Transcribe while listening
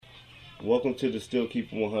Welcome to the Still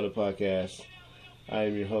Keep It 100 podcast. I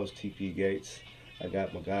am your host, TP Gates. I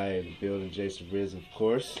got my guy in the building, JRibbz, of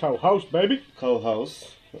course. Co-host, baby.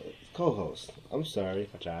 Co-host. I'm sorry.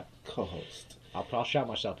 That's right. Co-host. I'll shout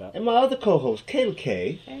myself out. And my other co-host, Kayla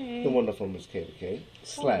K. Hey. The wonderful Miss Kayla K.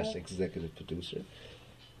 / executive producer.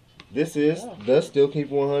 This is the Still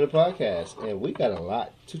Keep It 100 podcast. And we got a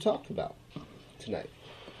lot to talk about tonight.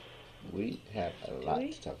 We have a lot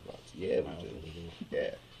to talk about. Yeah, we do.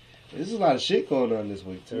 Yeah. There's a lot of shit going on this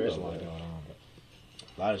week, too. There is a lot going on.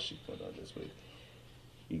 A lot of shit going on this week.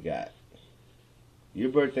 You got... Your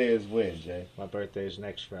birthday is when, Jay? My birthday is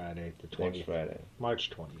next Friday, the 20th. Next Friday. March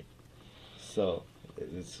 20th. So,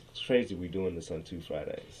 it's crazy we're doing this on 2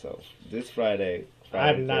 Fridays. So, this Friday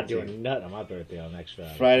I'm not 13th, doing nothing on my birthday on next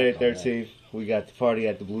Friday. Friday 13th, we got the party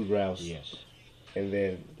at the Blue Grouse. Yes. And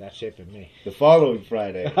then That's it for me. the following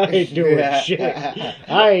Friday. I ain't doing shit.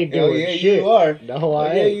 I ain't doing shit. You are. No, I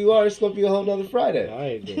ain't. Yeah, you are. It's going to be a whole nother Friday. I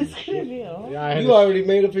ain't doing shit. Yeah, You already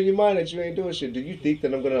made up in your mind that you ain't doing shit. Do you think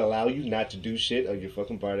that I'm going to allow you not to do shit on your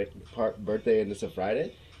fucking birthday and it's a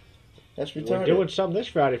Friday? That's retarded. We're doing something this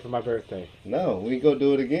Friday for my birthday. No, we go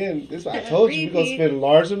do it again. I told you we're going to spend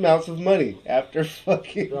large amounts of money after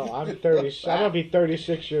fucking... Bro, I'm 30. I'm going to be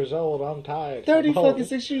 36 years old. I'm tired. 30 fucking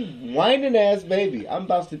 6, you whining ass baby. I'm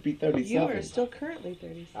about to be 37. You are still currently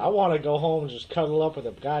 37. I want to go home and just cuddle up with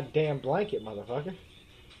a goddamn blanket, motherfucker.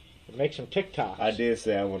 And make some TikToks. I did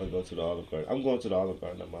say I want to go to the Olive Garden. I'm going to the Olive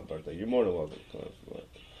Garden on my birthday. You're more than welcome to come.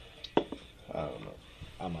 But I don't know.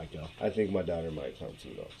 I might go. I think my daughter might come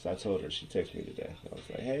too, though. So I told her, she texted me today. I was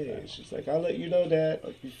like, hey. She's like, I'll let you know, Dad.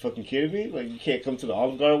 Like, you fucking kidding me? Like, you can't come to the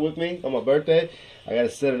Olive Garden with me on my birthday? I got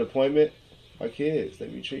to set an appointment. My kids, they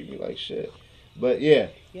be treating me like shit. But, yeah.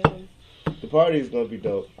 The party is going to be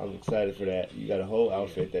dope. I'm excited for that. You got a whole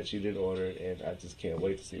outfit that you didn't order, and I just can't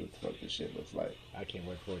wait to see what the fuck this shit looks like. I can't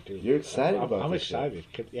wait for it, too. You're excited about I'm this excited.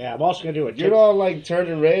 shit. Yeah, I'm also going to do it. You're all, like,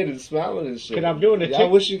 turning red and smiling and shit. Because I'm doing a I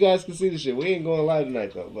wish you guys could see the shit. We ain't going live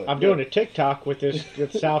tonight, though. But, I'm doing a TikTok with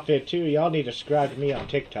this outfit, too. Y'all need to subscribe to me on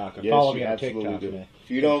TikTok or yes, follow me on absolutely TikTok, do. man.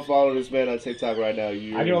 If you don't follow this man on TikTok right now,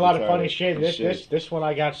 I do a lot of funny shit. This one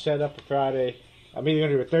I got set up for Friday. I'm either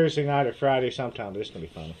going to do a Thursday night or Friday sometime, but it's going to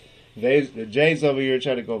be funny. Jay's over here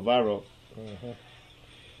trying to go viral. Mm-hmm.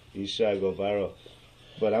 He's trying to go viral.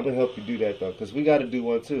 But I'm going to help you do that, though, because we got to do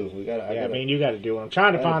one, too. You got to do one. I'm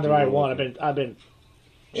trying to find the right one. I've been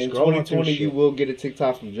in scrolling 2020, you will get a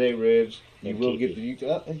TikTok from JRibbz. You And will get the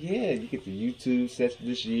YouTube. You get the YouTube sets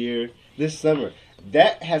this summer.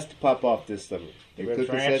 That has to pop off this summer. The cooking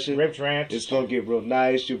session. Ribbz Ranch. It's going to get real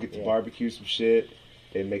nice. You'll get to barbecue some shit.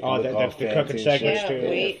 And make the cooking segments too.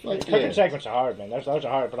 The cooking segments are hard, man. Those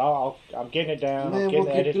are hard, but I'm getting it down. Man, we'll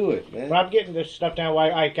get through it, man. But I'm getting this stuff down.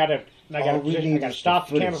 I gotta stop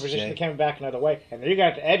the camera, position the camera back another way, and then you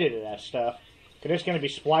got to edit that stuff because it's going to be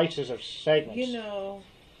splices of segments. You know,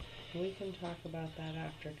 we can talk about that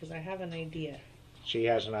after because I have an idea. She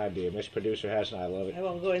has an idea. Miss Producer has, and I love it. I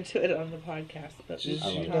won't go into it on the podcast, but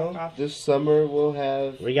this summer we'll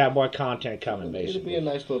have... We got more content coming, basically. It'll be a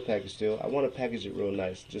nice little package still. I want to package it real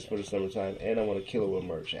nice just for the summertime, and I want to kill it with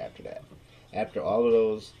merch after that. After all of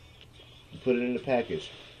those, put it in the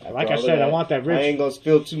package. Like I said, I want that rich... I ain't going to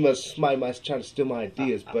spill too much. Somebody might try to steal my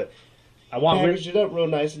ideas, but... I want package it up real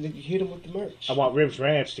nice, and then you hit them with the merch. I want Ribbz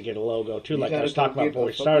Ranch to get a logo, too, like I was talking about before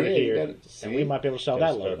we started here. And we might be able to sell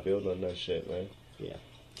that logo. Start building on that shit, man. Yeah. I'm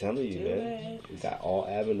telling you, man. We got all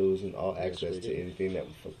avenues and all access to anything that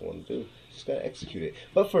we fucking want to do. Just gotta execute it.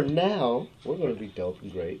 But for now, we're gonna be dope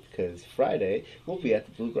and great because Friday we'll be at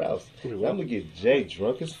the Blue Grouse. I'm gonna get Jay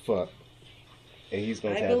drunk as fuck, and he's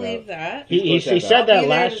gonna tap out. I believe that. He said that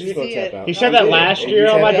last year. He said that last year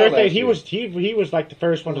on my birthday. He was like the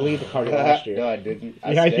first one to leave the party last year. No, I didn't.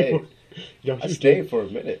 I stayed. I stayed for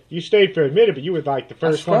a minute. You stayed for a minute, but you were like the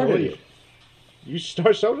first one to leave.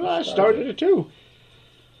 So did I. I started it too.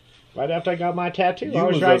 Right after I got my tattoo, you I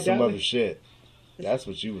was right right on some down other shit. That's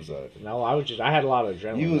what you was on. No, I had a lot of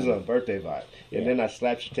adrenaline. You was on birthday vibe. And then I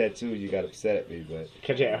slapped your tattoo, you got upset at me, but...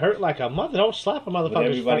 Because it hurt like a mother. Don't slap a motherfucker's But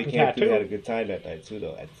everybody fucking came tattoo. through, had a good time that night, too,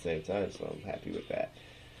 though, at the same time, so I'm happy with that.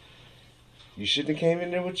 You shouldn't have came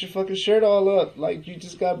in there with your fucking shirt all up. Like, you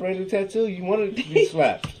just got a brand new tattoo. You wanted it to be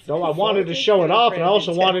slapped. No, I wanted to show it off, and I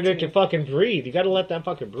also wanted it to fucking breathe. You got to let that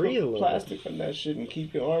fucking breathe a little bit. Plastic on that shit and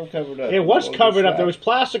keep your arm covered up. It was covered up. There was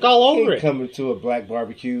plastic all over it. Come to a black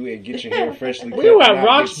barbecue and get your hair freshly cut. We were at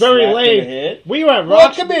Roxbury Lane. We were at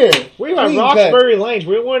Roxbury Lanes.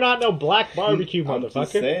 We were not no black barbecue, motherfucker. I'm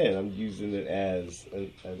just saying. I'm using it as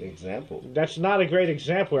an example. That's not a great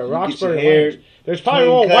example. At Roxbury Lanes, there's probably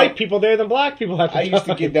more white people there than black people at the time. I used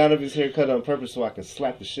to get down of his haircut on purpose so I could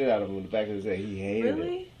slap the shit out of him in the back of his head. He hated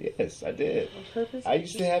it. Yes, I did. On purpose? I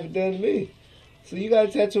used to have it done to me. So you got a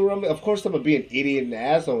tattoo around me? Of course I'm gonna be an idiot and an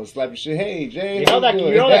asshole and slap your shit. Hey, Jay, You know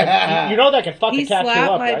that can fucking He tattoo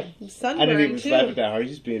slapped up, my right? sunburn I didn't even too. slap it that hard.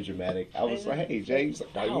 He's being dramatic. I was like, hey, Jay. He's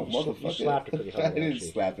like, No, you motherfucker. you slapped it pretty hard. I didn't actually.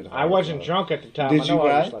 slap it hard. I wasn't drunk at the time. Did I you know I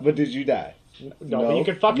was die? slapped. But did you die? No, but you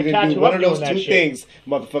can fucking you didn't tattoo do one up of those doing two that shit. things,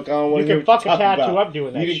 motherfucker. I don't want You to hear can what fucking you're talking tattoo about. up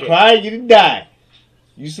doing that You didn't shit. cry. You didn't die.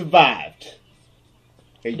 You survived.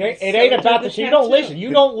 It ain't about the. You don't listen.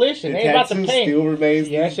 You don't listen. The It ain't about the tattoo pain. still remains.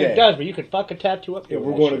 Yes, today. it does. But you can fucking tattoo up. And doing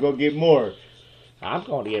we're that going to shit. go get more. I'm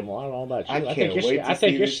going to get more. I don't know about you. I can't wait to I think see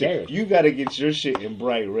you're this shit. scared. You got to get your shit in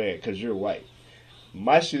bright red because you're white.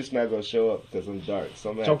 My shit's not going to show up because I'm dark.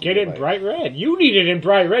 So, So get it in bright red. You need it in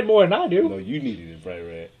bright red more than I do. No, you need it in bright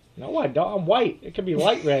red. No, I don't. I'm white. It can be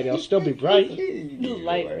light red. It'll still be bright.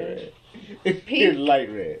 Light red. Pink.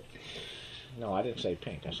 Light red. No, I didn't say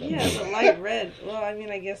pink. I said Yeah, the light red. Well, I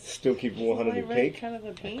mean, I guess. Still keep it 100 light red pink. kind of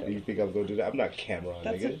a pink. Do you think I'm going to do that? I'm not Cameron,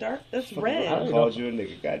 That's nigga. a dark. That's I red. called you a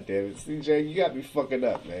nigga. God damn it. CJ, you got me fucking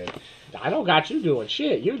up, man. I don't got you doing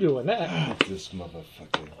shit. You doing that. This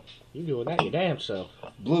motherfucker. You doing that your damn self.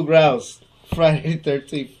 Blue Grouse, Friday the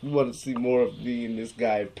 13th. You want to see more of me and this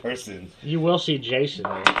guy in person. You will see Jason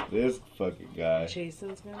there. This fucking guy.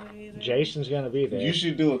 Jason's gonna be there. Jason's gonna be there. You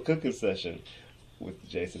should do a cooking session with the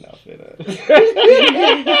Jason outfit on.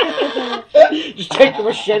 Just take the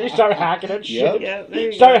machete, start hacking at shit. Yep. Yeah, there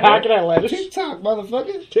you Start go. hacking at lettuce. TikTok,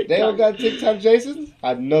 motherfucker. TikTok. They don't got TikTok Jasons?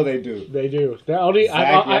 I know they do. They do. They're only.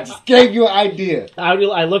 Exactly. I just gave you an idea.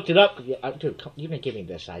 I looked it up. Dude, you didn't give me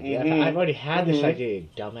this idea. Mhm. I've already had this idea, you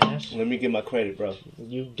dumbass. Let me get my credit, bro.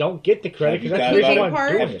 You don't get the credit Have you because that's thought the about reason it? why I'm Part?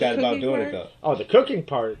 doing Have you it. thought about Cooking doing part? it, though? Oh, the cooking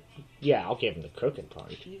part. Yeah, I'll give him the cooking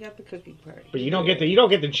part. You got the cooking part. But you don't get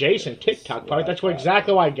the Jason TikTok part. That's what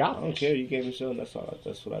exactly why I got I don't this. care. You gave me some. That's what I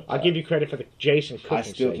thought. I'll give you credit for the Jason cooking. I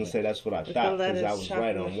still can segment. say that's what I With thought the because I lettuce, was chopping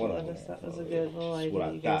right on with one the of them. lettuce, that was a good little That's idea what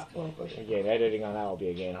I you guys thought. come up with. Again, editing on that will be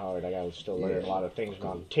again hard. I gotta still learn a lot of things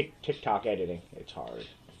on TikTok editing. It's hard.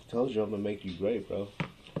 Told you I'm gonna make you great, bro.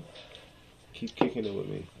 Keep kicking it with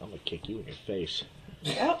me. I'm gonna kick you in your face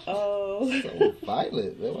Uh-oh. So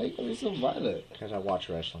violent, man. Why you gotta be so violent? because I watch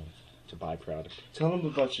wrestling. It's a byproduct. Tell them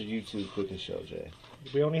about your YouTube cooking show, Jay.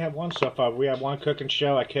 We only have one so far. We have one cooking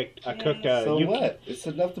show. I cooked. So what? It's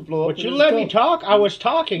enough to blow up. Would you let me talk? I was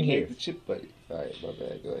talking Make here. the chip buddy. All right, my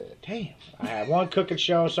bad. Go ahead. Damn. I have one cooking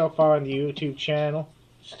show so far on the YouTube channel.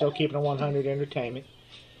 Still keeping it 100 entertainment.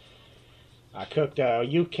 I cooked a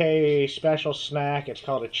UK special snack. It's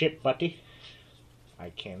called a chip butty. I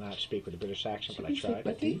cannot speak with a British accent, but I tried.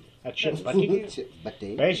 Buddy. A chip butty. Chip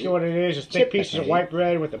buddy. Basically what it is thick Chip pieces of butty. white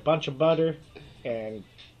bread with a bunch of butter and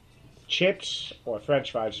chips, or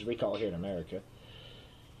French fries as we call it here in America.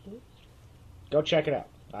 Go check it out.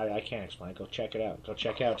 I can't explain. Go check it out. Go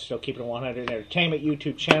check out Still Keeping It 100 Entertainment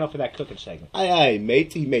YouTube channel for that cooking segment. Aye,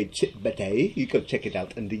 mate. He made chip buddy. You go check it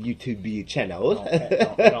out on the YouTube channel.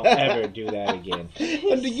 Don't ever do that again.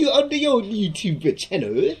 on your YouTube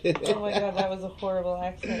channel. Oh my god, that was a horrible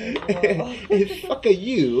accent. as well. Fuck are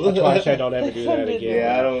you? That's why I said don't ever do that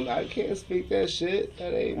again. Yeah, I can't speak that shit.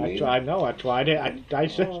 That ain't me. I tried. No, I tried it. I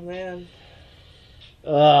said. Oh man.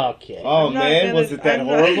 Okay. Oh I'm not man, gonna- was it that I'm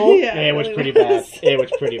not- horrible? yeah, it was really pretty was. bad. It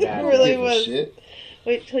was pretty bad. It really Give a was. shit.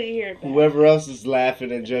 Wait till you hear it back. Whoever else is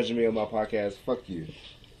laughing and judging me on my podcast, fuck you.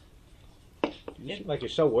 You seem like you're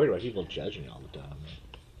so worried about people judging you all the time,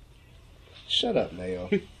 Shut up, Mayo.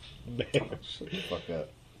 man. Shut the fuck up.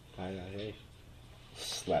 Hey,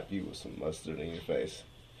 Slap you with some mustard in your face.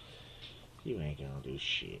 you ain't gonna do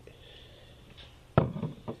shit.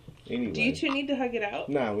 Anyway. Do you two need to hug it out?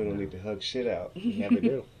 Nah, we don't need to hug shit out. Never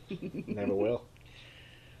do. Never will.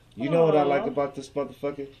 You know what I Aw. like about this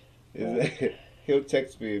motherfucker? Is that he'll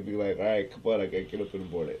text me and be like, alright, come on, I gotta get up in the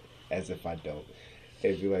morning. As if I don't.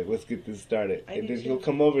 And be like, let's get this started. I And do then too. he'll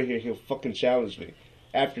come over here, he'll fucking challenge me.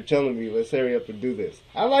 After telling me, let's hurry up and do this.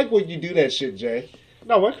 I like when you do that shit, Jay.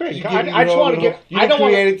 No, we're crazy. You I get just your want to own get. little- You I don't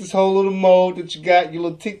want. created this whole little mode that you got, your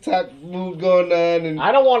little TikTok mood going on, and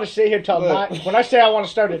I don't want to sit here till Look. 9. When I say I want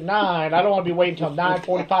to start at 9, I don't want to be waiting till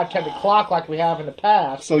 9:45, 10 o'clock like we have in the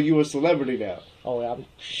past. so you a celebrity now. Oh, yeah,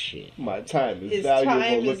 shit. My time is His valuable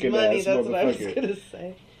time is looking money, ass that's what I was motherfucker. gonna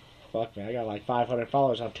say. Fuck, man. I got like 500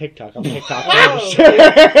 followers on TikTok. I'm TikTok Oh. famous.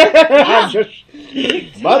 I'm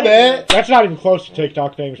just, My bad. that's not even close to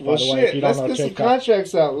TikTok famous, by Well, the way, if shit, you don't let's know get some TikTok.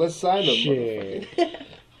 contracts out. Let's sign them. Shit. motherfucker.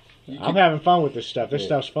 You I'm get, having fun with this stuff. This Yeah.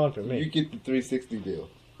 stuff's fun for you me. get the 360 deal.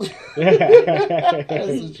 That's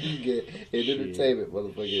Shit. what you get in Shit. entertainment,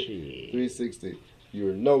 motherfucker. Shit. 360. You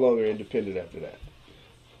are no longer independent after that.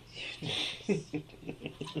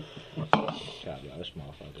 God, yeah, this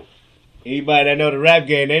motherfucker. Anybody that know the rap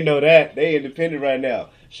game, they know that. They independent right now.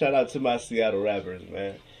 Shout out to my Seattle rappers,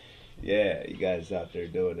 man. Yeah, you guys out there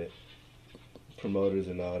doing it. Promoters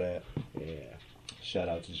and all that. Yeah. Shout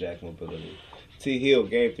out to Jack Mobility. T Hill,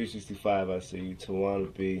 Game 365, I see you.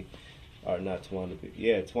 Tawana B. Or not Tawana B.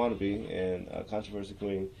 Yeah, Tawana B. And Controversy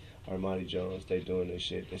Queen, Armani Jones. They doing their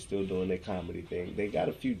shit. They still doing their comedy thing. They got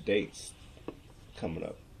a few dates coming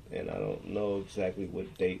up. And I don't know exactly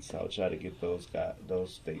what dates. I'll try to get those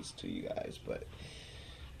dates to you guys. But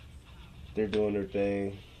they're doing their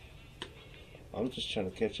thing. I'm just trying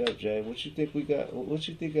to catch up, Jay. What you think we got? What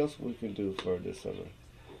you think else we can do for this summer?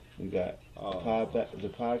 We got the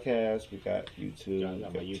podcast. We got YouTube.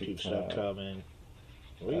 Got my YouTube TikTok. stuff coming.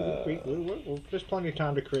 There's plenty of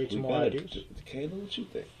time to create some more ideas. Kayla, what you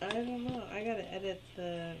think? I don't know. I gotta edit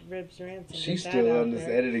the Ribbz rants. And She's get still that out on this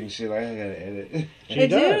there. editing shit. I gotta edit. She I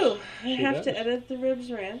does. do. I She have does. to edit the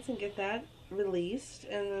Ribbz rants and get that released,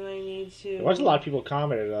 and then I need to. There was a lot of people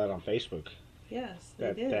commented on that on Facebook Yes,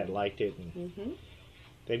 they did. that liked it. And Mm-hmm.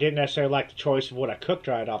 they didn't necessarily like the choice of what I cooked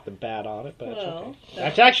right off the bat on it, but that's Well, okay.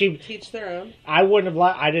 That's actually, teach their own. I wouldn't have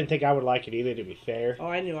liked. I didn't think I would like it either, to be fair. Oh,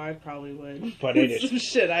 I knew I probably would. But it is Some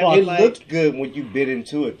shit I fuck. would It like. looked good when you bit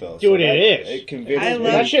into it, though. Dude, it that, is. It convinced I me.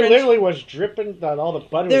 love That shit French- literally was dripping. All the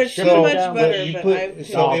butter There's was so dripping much down. butter, you but put- I.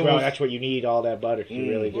 so Oh, it bro, was- that's what you need. All that butter, you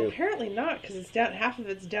really Well, do. apparently not, because it's down. Half of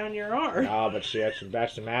it's down your arm. No, but see,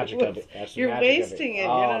 that's the magic of it. That's the You're magic wasting of it.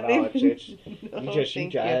 Oh You're not no, even. it's No, you just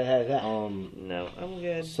thank No, I'm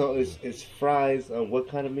good. So it's fries on what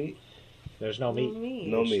kind of meat? There's no meat.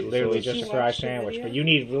 No It's meat. literally So just Did a you fry watch the sandwich, video? but you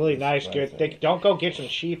need really nice, fry good, sandwich. thick. Don't go get some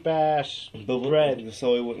cheap ass bread.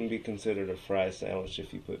 So it wouldn't be considered a fry sandwich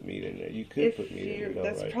if you put meat in there. You could If put meat in you're, there, though,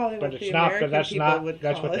 that's right? probably But what it's the not. American But that's people not. would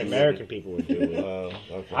That's call what the it. American people would do.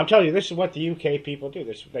 Okay. I'm telling you, this is what the UK people do.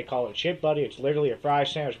 This they call it chip buddy. It's literally a fry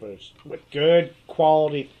sandwich, but it's with good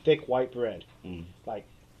quality, thick white bread. Mm. Like,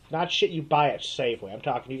 not shit you buy at Safeway. I'm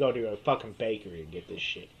talking. You go to a fucking bakery and get this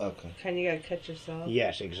shit. Okay. Kind of gotta cut yourself.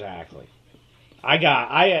 Yes, exactly.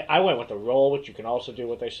 I went with the roll, which you can also do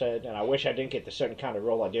what they said, and I wish I didn't get the certain kind of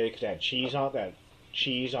roll I did because it had cheese on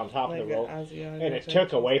top Like of the roll, an Asiago and it type.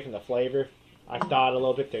 took away from the flavor. I thought a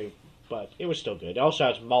little bit there, but it was still good. It also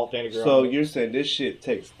has malt vinegar. So on it. you're saying this shit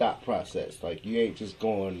takes thought process? Like you ain't just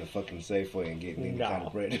going to fucking Safeway and getting any No. kind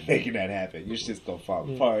of bread and making that happen. Your shit's gonna fall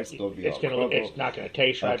apart. It's gonna be all crumpled. It's not gonna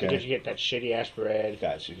taste right Okay. because you get that shitty ass bread.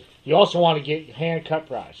 Got you. You also want to get hand cut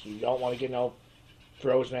fries. You don't want to get no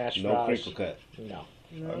frozen ass No fries. crinkle cut. No.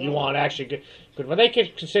 No. You want actually good. But what they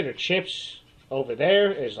consider chips over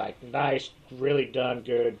there is like nice, really done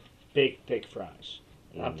good, big, thick fries.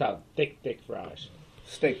 I'm talking thick fries.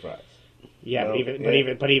 Steak fries. Yeah, No,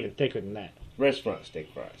 but even thicker than that. Restaurant steak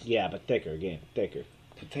fries. Yeah, but thicker again, thicker.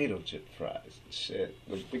 Potato chip fries. Shit.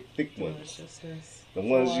 The big thick ones. Deliciousness. The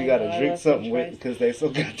ones Oh, you gotta I drink love something French with because they so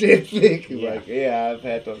goddamn thick. Yeah. Like, yeah, I've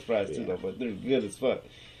had those fries too, Yeah. though, but they're good as fuck.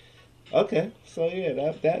 Okay, so yeah,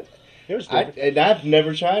 that It was different. and I've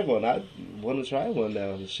never tried one. I want to try one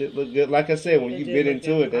now. The shit look good. Like I said, when It you did bit look into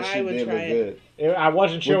good. it, that I shit would did look try good. I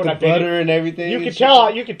wasn't sure With when the I bit butter it. and everything. You and could shit.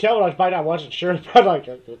 tell. You could tell when I was biting. I wasn't sure, but like,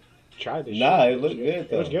 try this. Nah, shit. it looked good,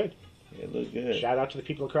 It was though. good. It looked good. Shout out to the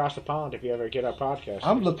people across the pond if you ever get our podcast.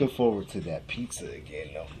 I'm looking forward to that pizza again,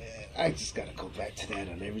 though, man. I just gotta go back to that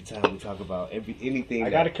on every time we talk about anything. I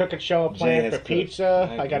got a cooking show Jay planned has for cooked. pizza.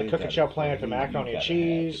 I got a really cooking gotta- show planned for you macaroni and gotta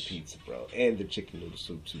cheese. have the pizza, bro, and the chicken noodle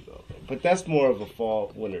soup too, though. But that's more of a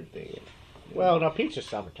fall winter thing. Well, no, pizza's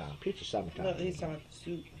summertime. Pizza's summertime. No, he's talking about the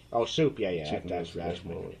soup. Oh, soup. Yeah. Chicken That's noodle soup.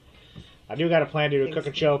 more. I do got a plan to do a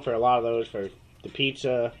cooking show for a lot of those for the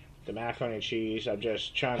pizza, the macaroni and cheese. I'm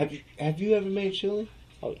just trying to. Have you ever made chili?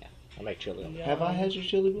 Oh yeah, I make chili. Yeah. Have I had your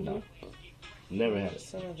chili before? No. Never had it.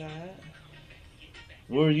 Some of that.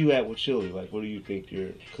 Where are you at with chili? Like, what do you think your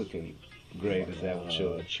cooking grade is at with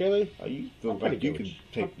chili? Chili. Are you I'm pretty like you good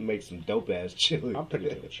could make some dope ass chili? I'm pretty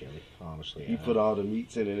good with chili, honestly. You put all the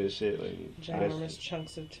meats in it and shit. Like, Ginormous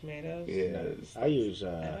chunks of tomatoes. yeah. I use.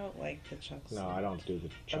 I don't like the chunks. No, I don't do the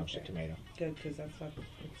chunks of Okay. tomato. Good, because that's not.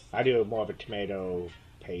 It's, I do more of a tomato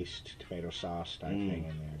paste, tomato sauce type thing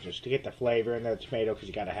in there, just to get the flavor in the tomato because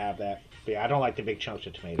you got to have that. But yeah, I don't like the big chunks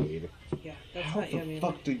of tomato either. yeah, that's How not the yummy.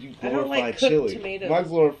 fuck do you I don't glorify like cooked chili? tomatoes. My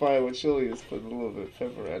glorifying with chili is putting a little bit of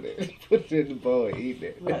pepper on it, put it in the bowl and eat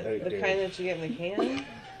it. What, Oh, the dude. kind that you get in the can?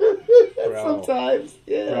 Bro. Sometimes,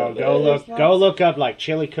 yeah. Bro, man. go look up like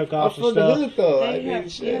chili I'm cook-offs and from the stuff. hood though. They I mean,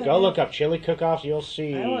 have- shit. yeah. Go look up chili cook-offs. You'll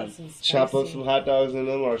see. I want some spicy. Chop up some hot dogs in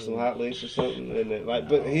them or some hot links or something, and then like.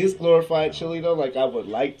 But his glorified chili though, like I would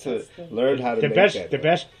like to learn how to The make best, that. the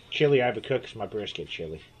best chili I ever cook is my brisket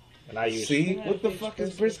chili, and I use. See, Yeah, what the big fuck is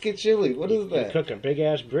brisket. brisket chili? What is You that? cook a big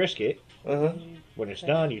ass brisket. Uh huh. When it's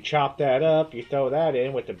done, you chop that up. You throw that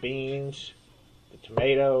in with the beans, the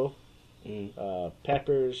tomato,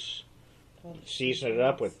 peppers. Season it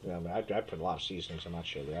up with. I put a lot of seasonings on my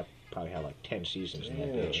chili. I probably have like 10 seasonings in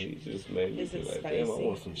that dish. He just made me Is it feel like, spicy? damn, I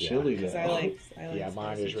want some chili Because now. I like Yeah,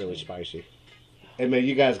 mine is really spicy. Hey man,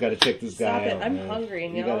 you guys gotta check this guy out. I'm man. hungry,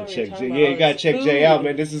 and you y'all gotta are check talking Jay. about Yeah, all you gotta this check Jay out, food.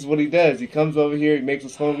 man. This is what he does. He comes over here, he makes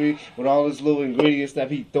us hungry with all his little ingredients that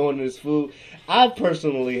he throwing in his food. I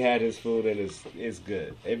personally had his food and it's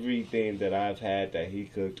good. Everything that I've had that he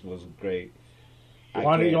cooked was great. You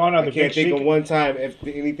want another I big can't think of secret? one time if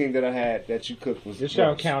anything that I had that you cooked was This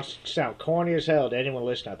gross. sound corny as hell to anyone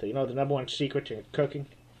listening out there. You know the number one secret to cooking,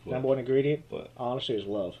 What? number one ingredient, What? honestly, is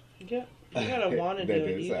love. Yeah, you gotta want to do That it.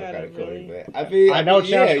 did You sound gotta kinda corny, really. man. I know it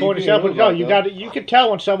sounds corny as hell, but no, you got got you can tell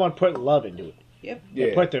when someone put love into it. Yep. They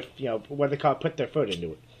Yeah. put their what they call put their foot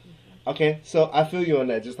into it. Okay, so I feel you on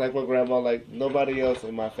that. Just like my grandma, like nobody else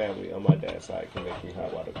in my family on my dad's side can make me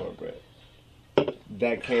hot water cornbread.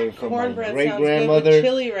 That came from my Cornbread great sounds good grandmother with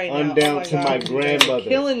chili right now. on Oh down my to God, my you guys are grandmother.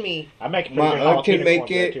 killing me. I make pretty My good aunt can jalapeno make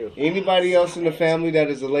cornbread, it. too. Anybody else in the family that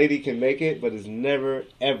is a lady can make it, but it's never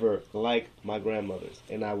ever like my grandmother's,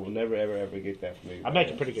 and I will never ever get that from you. I make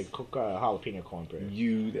a pretty good jalapeno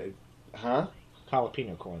cornbread. Huh?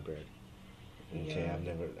 Jalapeno cornbread. Okay, Yeah.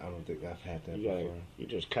 I don't think I've had that You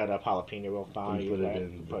just cut up jalapeno real fine. You You put it let-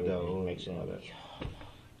 in put the it in, dough mix it and all up. that.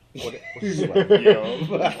 What- Like,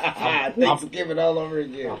 yo, Thanksgiving all over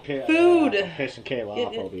again. Food. I'm pissing Kayla It-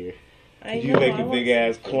 off over here. I You know, make I a want big some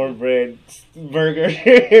ass food. cornbread burger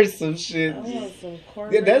or some shit. I want some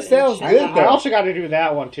cornbread. that sounds and good, chili. though. I also got to do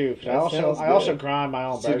that one too. 'Cause That sounds I also good. grind my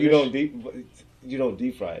own So burgers. you don't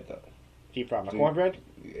deep fry it though. deep fry my do- cornbread.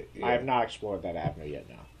 Yeah. I have not explored that avenue yet.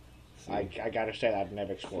 Now, See. I got to say I've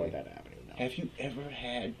never explored that avenue. No. Have you ever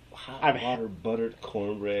had hot I've water buttered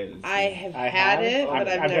cornbread? I have I had haven't. it, but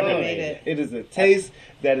I've never made it. It is a taste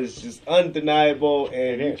that is just undeniable,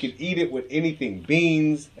 and It you is. can eat it with anything: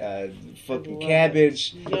 beans, fucking love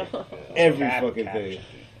cabbage, Yeah. every Cab- fucking cabbage. thing.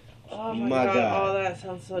 Oh My my god. God. Oh, that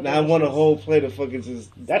sounds so Now I want a delicious. whole plate of fucking just.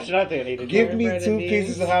 That's another thing I need to do. Give me Cornbread 2 and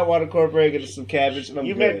pieces beans. of hot water cornbread and some cabbage, and I'm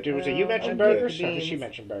You good. was it you mentioned I'm burgers? good. Or did she Beans.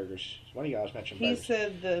 mention burgers? One of you guys mentioned He burgers.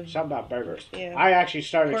 said the. Something about burgers. Yeah. I actually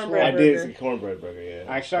started Cornbread I exploring. did burger. some cornbread burger, yeah.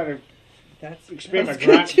 I started That's experiment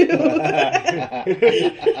that's good grind.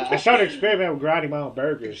 too. I started experimenting with grinding my own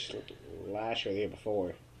burgers last year, or the year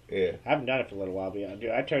before. Yeah. I haven't done it for a little while,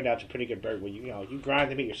 but I turned out to a pretty good burger. Where you grind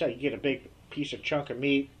the meat yourself. You get a big piece of chunk of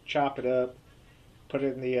meat, chop it up, put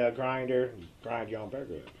it in the grinder, and grind your own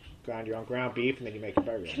burger. Grind your own ground beef, and then you make a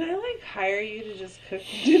burger. Can I hire you to just cook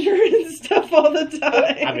dinner and stuff all the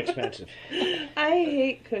time? I'm expensive. I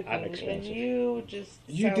hate cooking, I'm and expensive. you just.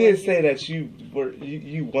 You sound did like say that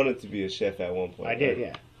you wanted to be a chef at one point. I did, right?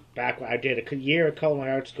 yeah. Back when I did a year of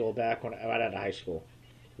culinary arts school back when right out of high school.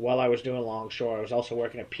 While I was doing Longshore, I was also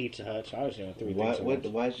working at Pizza Hut, so I was doing three things.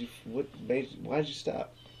 Why'd you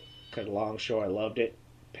stop? Because Longshore, I loved it,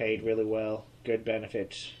 paid really well, good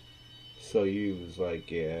benefits. So you was like,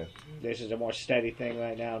 yeah. This is a more steady thing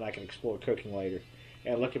right now, and I can explore cooking later.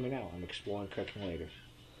 And look at me now, I'm exploring cooking later.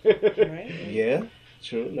 Right? Yeah,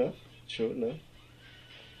 true enough.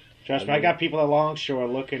 Trust me, I got people at Longshore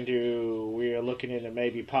we are looking into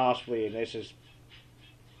maybe possibly, and this is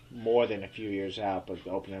more than a few years out, but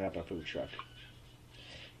opening up a food truck.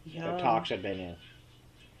 Yum. The talks have been in.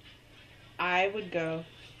 I would go.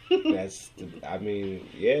 That's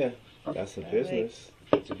a business.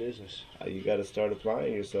 It's a business. You got to start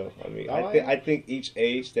applying yourself. I mean, Oh, I think each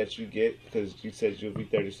age that you get, because you said you'll be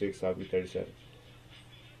 36, I'll be 37.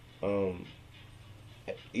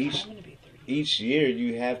 Each I'm gonna be 30. each year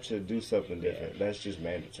you have to do something different. That's just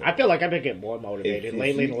mandatory. I feel like I've been getting more motivated If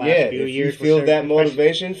lately you- in the last few if years. you feel with that certain-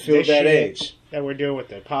 motivation, feel this that shit age. that we're doing with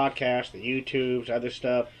the podcast, the YouTubes, other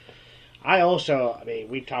stuff. I mean,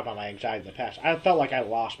 we talked about my anxiety in the past. I felt like I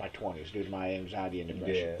lost my 20s due to my anxiety and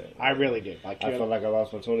depression. Yeah. I really did. Like, I felt like I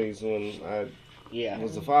lost my 20s when I yeah.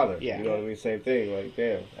 was a father. Yeah. You know what I mean? Same thing. Like,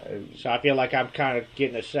 damn. So I feel like I'm kind of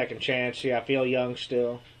getting a second chance here. I feel young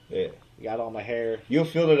still. Yeah. Got all my hair. You'll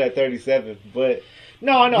feel it at 37, but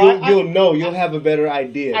No, I know. you'll have a better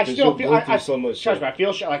idea. I 'cause still you'll feel. go through so much shit. Trust me, I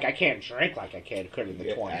feel like I can't drink like I could in the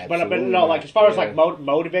Yeah, 20s. absolutely But no, like as far as not. like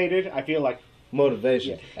motivated, I feel like.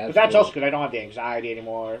 Motivation. Yeah. But that's also because I don't have the anxiety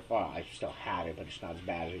anymore. Well, I still have it, but it's not as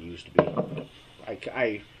bad as it used to be.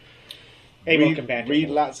 I able to combat it read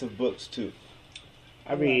more. lots of books too.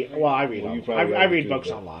 I read. Well, I you probably I read read too, books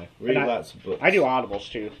but online. Read And lots of books. I do audibles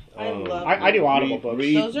too. I love. I do audible books.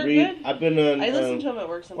 Those are good? I've been on. I listen to them at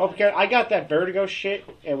work Well, sometimes. because I got that vertigo shit,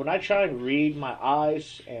 and when I try and read, my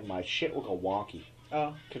eyes and my shit will go wonky.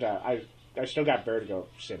 Oh. Because I still got vertigo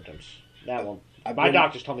symptoms. That one My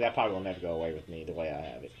doctors told me that probably will never go away with me the way I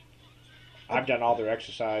have it. I've done all their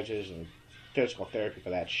exercises and physical therapy for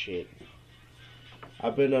that shit.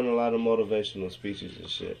 I've been on a lot of motivational speeches and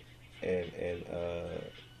shit, and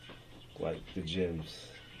like the gyms.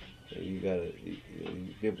 You gotta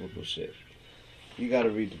biblical shit. You gotta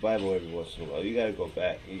read the Bible every once in a while. You gotta go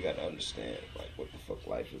back. You gotta understand like what the fuck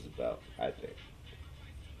life is about. I think.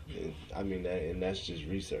 And that's just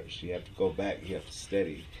research. You have to go back. You have to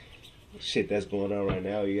study shit that's going on right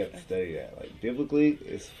now. You have to study that. Like biblically,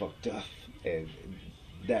 it's fucked up, and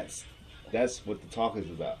that's what the talk is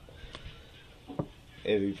about.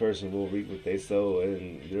 Every person will reap what they sow,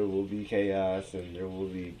 and there will be chaos, and there will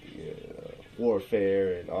be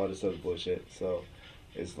warfare, and all this other bullshit. So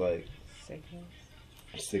it's like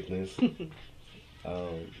sickness.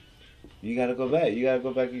 You gotta go back. You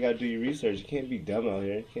gotta do your research. You can't be dumb out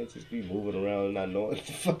here. You can't just be moving around and not knowing what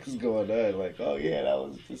the fuck is going on. Like, oh yeah, that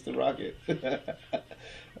was just a rocket.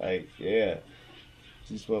 Like, yeah.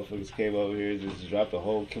 These motherfuckers came over here and just dropped a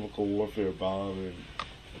whole chemical warfare bomb and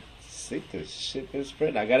this shit been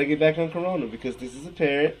spreading. I gotta get back on Corona because this is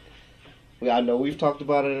apparent. I know we've talked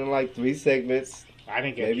about it in like 3 segments. I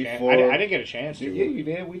didn't get a chance. I didn't get a chance to. Yeah, you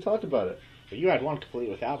did. We talked about it. But you had one complete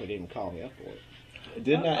without me. Didn't call me up for it.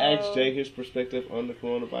 Didn't I ask Jay his perspective on the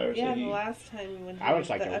coronavirus? Yeah, the last time when that was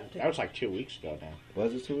like 2 weeks ago now.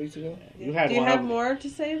 Was it 2 weeks ago? Yeah. You had. Do you have more to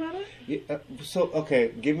say about it? Yeah,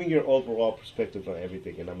 okay, give me your overall perspective on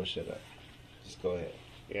everything, and I'm gonna shut up. Just go ahead.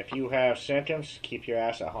 If you have symptoms, keep your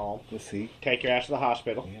ass at home. Let's see. Take your ass to the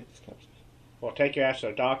hospital. Yeah, Well, take your ass to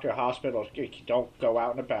a doctor, a hospital. Don't go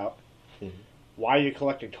out and about. Mm-hmm. Why are you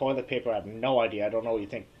collecting toilet paper? I have no idea. I don't know what you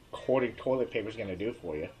think hoarding toilet paper is going to do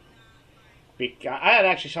for you. I had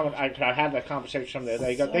actually someone. I had that conversation with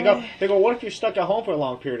someone. They go. What if you're stuck at home for a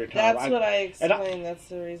long period of time? That's what I explained. That's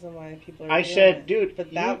the reason why people are. I said, dude,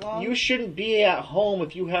 but that long? You shouldn't be at home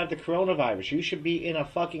if you have the coronavirus. You should be in a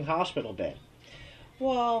fucking hospital bed.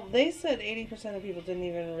 Well, they said 80% of people didn't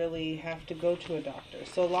even really have to go to a doctor.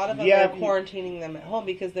 So a lot of them are quarantining them at home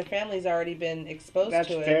because their family's already been exposed to it.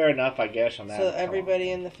 That's fair enough, I guess, on that. So everybody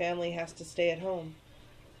in the family has to stay at home.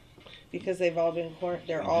 Because they've all been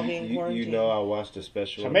they're all being quarantined. You know, I watched a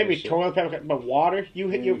special. So maybe toilet paper, but water. You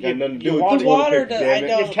got nothing to do with the water. I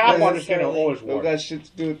don't. Your tap water's gonna always water. Don't got shit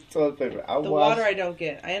to do with the toilet paper. Water I don't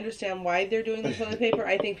get. I understand why they're doing the toilet paper.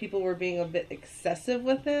 I think people were being a bit excessive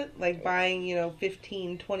with it, like buying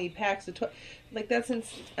 15, 20 packs of toilet. Like that's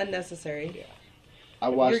unnecessary. Yeah. I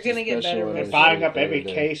watched. You're gonna get better. They're buying up every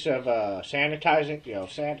case of sanitizing,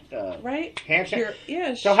 right? Hand sanitizer.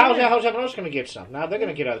 Yeah. So how's everyone else gonna get some? Now they're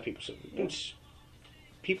gonna get other people.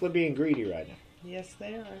 People are being greedy right now. Yes,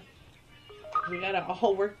 they are. We gotta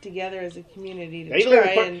all work together as a community to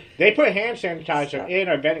They put hand sanitizer in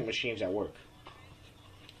our vending machines at work.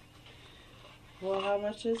 Well, how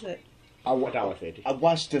much is it? $1.50. I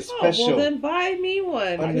watched the special. Oh, well then buy me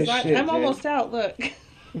one because I'm almost out. Look.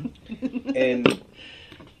 And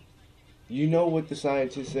you know what the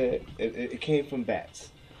scientists said? It came from bats.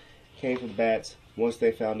 Once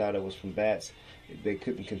they found out it was from bats, they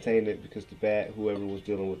couldn't contain it because the bat, whoever was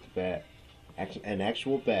dealing with the bat, an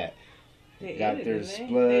actual bat, got their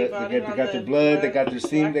blood. They got their blood. They got their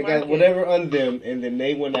semen. They got whatever on them, and then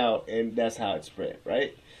they went out, and that's how it spread.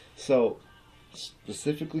 Right. So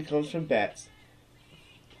specifically comes from bats.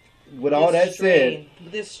 With all that said,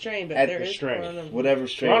 this strain, but there is whatever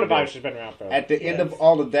strain. Coronavirus has been around forever. At the end of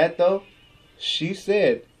all of that, though, she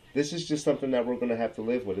said, "This is just something that we're going to have to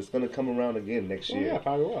live with. It's going to come around again next year." Yeah,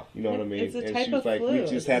 probably will. You know what I mean? It's a and type she was of like, flu. "We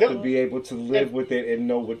just have to be able to live with it and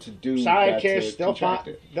know what to do." Scientists, they'll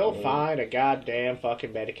find a goddamn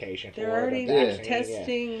fucking medication for it. They're already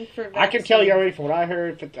testing for vaccine. I can tell you already from what I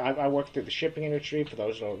heard. I work through the shipping industry. For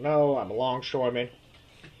those who don't know, I'm a longshoreman.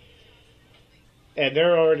 And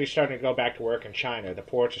they're already starting to go back to work in China. The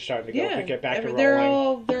ports are starting to get back to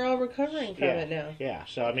rolling. They're all recovering from it now. Yeah.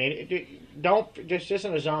 So I mean, this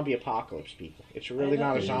isn't a zombie apocalypse, people. It's really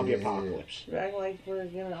not a zombie apocalypse. We're acting like we're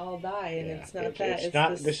gonna all die, and it's not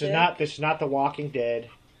that. This is not The Walking Dead.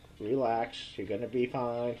 Relax. You're gonna be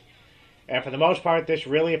fine. And for the most part, this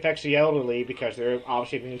really affects the elderly because their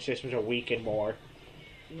obviously immune systems are weakened more.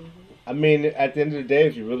 Mm-hmm. I mean, at the end of the day,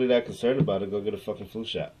 if you're really that concerned about it, go get a fucking flu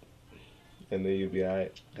shot. And then you'll be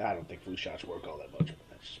alright. I don't think flu shots work all that much, but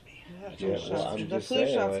that's just me. The flu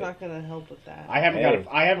shot's not going to help with that. I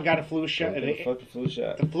haven't got a flu shot. The fucking flu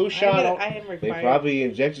shot. The flu shot. I am required. They probably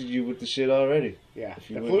injected you with the shit already. Yeah.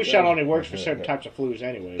 The flu shot only works for certain types of flus,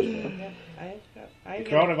 anyways. The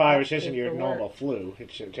coronavirus isn't your normal flu.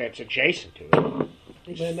 It's adjacent to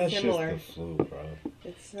it. Man, that's similar. Just the flu, bro.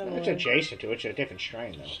 It's similar. It's adjacent to it. It's a different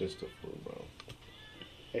strain, though. It's just the flu, bro.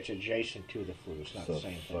 It's adjacent to the flu. It's not the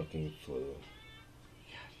same thing. Fucking flu.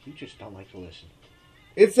 You just don't like to listen.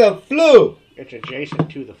 It's a flu. It's adjacent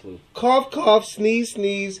to the flu. Cough, cough, sneeze,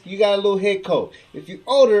 sneeze. You got a little head cold. If you're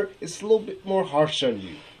older, it's a little bit more harsh on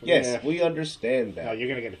you. Yes, Yeah. we understand that. No, you're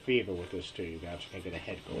gonna get a fever with this too. You guys are gonna get a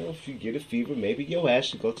head cold. Well, if you get a fever, maybe your ass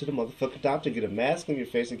should go to the motherfucking doctor, get a mask on your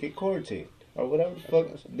face, and get quarantined. Or whatever the fuck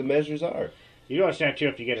the measures are. You don't understand too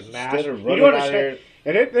if you get a mask. Instead of You running don't out understand.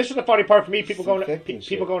 here. And this is the funny part for me. People Infecting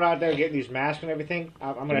shit. going out there getting these masks and everything.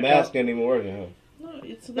 I'm The gonna mask tell. ain't even working, huh? No,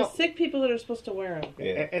 it's the No. sick people that are supposed to wear them.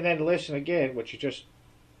 Yeah. And then listen again, what you just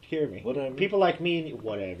hear me. Whatever. People like me and you,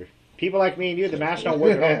 whatever. People like me and you, the masks don't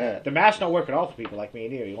work at all. The masks don't work at all for people like me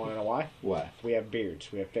and you. You want to know why? Why? We have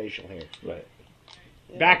beards. We have facial hair. Right.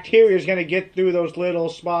 Yeah. Bacteria is going to get through those little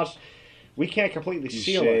spots. We can't completely You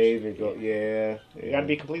seal shave it. and go, yeah. You got to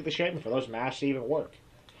be completely shaven for those masks to even work.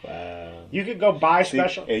 Wow. You could go buy See,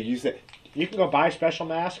 special. and you said, You can go buy special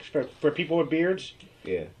masks for people with beards,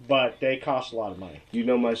 yeah. but they cost a lot of money. You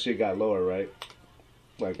know my shit got lower, right?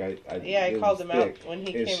 Like I I it called was him out thick. when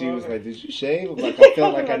he and came she was over. like, "Did you shave?" Like I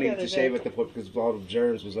felt like I The needed other to shave day. at the point because all the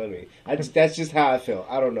germs was on me. That's just how I felt.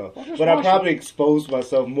 I don't know, Well, just but I wash probably it. exposed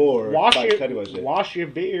myself more Wash by cutting my your shit. wash your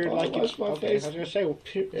beard Oh, like wash it's my okay. face. I was gonna say, well,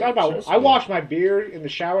 Yeah, talk about. trust I me. wash my beard in the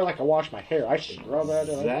shower like I wash my hair. I scrub it.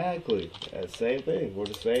 Exactly. Same thing. We're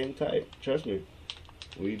the same type. Trust me.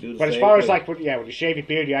 We do the But same as far as thing. like, when you shave your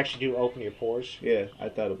beard, you actually do open your pores. Yeah, I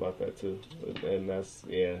thought about that too, and that's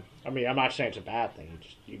I mean, I'm not saying it's a bad thing.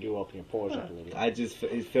 You do open your pores up a little bit.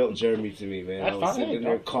 it felt germy to me, man. That's I was fine. sitting Hey,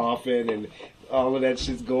 there don't- coughing and all of that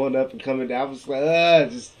shit's going up and coming down. I was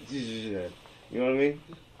like, you know what I mean?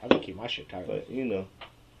 I can keep my shit tight. But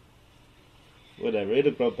whatever,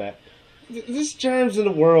 it'll grow back. There's germs in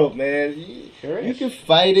the world, man. There You is. can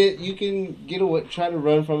fight it. You can get away, try to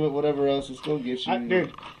run from it. Whatever else, it's gonna get you.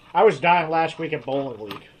 Dude, I was dying last week at bowling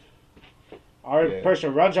league. Our Yeah.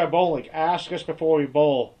 person who runs our bowling league asked us before we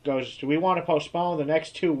bowl, goes, do we want to postpone the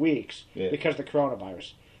next 2 weeks Yeah. because of the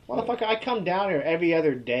coronavirus? Motherfucker, I come down here every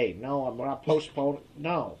other day. No, I'm not postponing.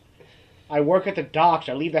 No. I work at the docks.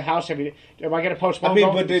 I leave the house every day. Am I going to postpone? I mean,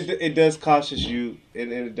 going? but it does cautious you,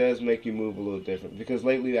 and it does make you move a little different. Because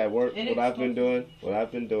lately at work, It what I've been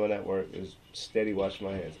exposes- doing at work is steady washing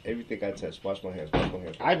my hands. Everything I touch, wash my hands, wash my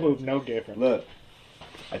hands. I move no different. Look,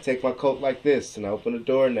 I take my coat like this, and I open the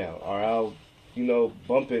door now, or I'll,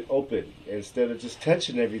 bump it open instead of just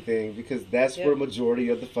touching everything, because that's Yep. where majority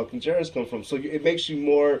of the fucking germs come from. So it makes you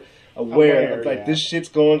more aware of, like, yeah. this shit's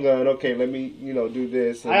going on. Okay, let me, do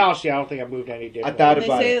this. And I don't think I moved any I different. thought They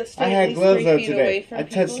about say it. stay I at had least gloves 3 on feet today. away from I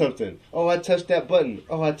touched people. something. Oh, I touched that button.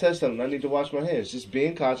 Oh, I touched something. I need to wash my hands. Just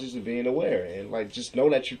being conscious and being aware, and like just know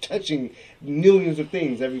that you're touching millions of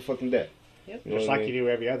things every fucking day. Yep. You know Just what I like mean? you do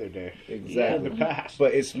every other day. Exactly. In the past.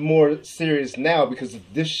 But it's more serious now because of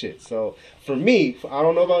this shit. So for me, I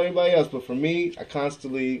don't know about anybody else, but for me, I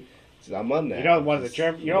constantly, I'm on that. You know one of the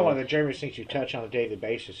Just, one of the German things you touch on a daily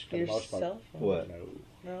basis for the most part. Yourself? What?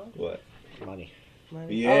 No? What? Money.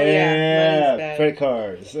 Money. Yeah, Oh, yeah. Money's bad. credit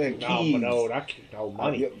cards, and keys. No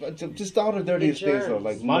money. Yeah, but just all the dirtiest The things, though, germs.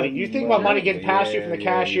 like Money. You think about money getting past you from the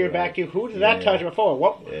cashier you're back right. to you? Who did that Yeah. touch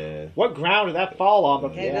before? Yeah. What ground did that fall on?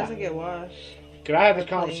 But Hey, it yeah. doesn't get washed. Could I have this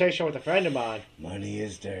conversation with a friend of mine? Money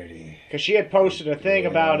is dirty. Because she had posted a thing Yeah.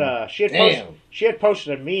 about she had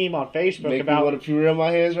posted a meme on Facebook Make me about want to pee around my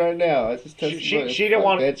hands right now. I just touched She- the button. she didn't Fuck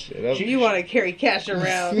want- that shit. I'm- You want to carry cash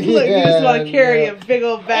around. Look, you just want to Yeah, carry no. a big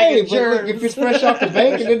old bag Hey, of but look, germs. if it's fresh off the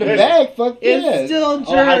bank and in the Listen, bag, fuck It's yeah. still germs.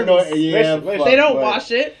 Oh, I know, yeah, Listen, fuck, They don't but- wash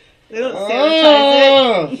it. They don't sanitize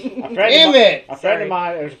Oh, a friend damn of mine, it. a friend Sorry. of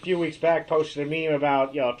mine, it was a few weeks back, posted a meme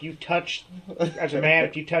about if you touch as a man,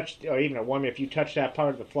 if you touch or even a woman, if you touch that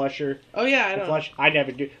part of the flusher, it. Oh yeah, I the don't. flush, I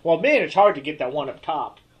never do. Well, man, it's hard to get that one up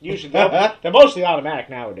top. Usually, they're mostly automatic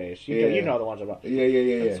nowadays. You Yeah. know the ones about.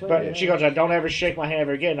 Yeah. That's But right. she goes, I don't ever shake my hand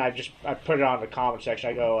ever again. I put it on the comment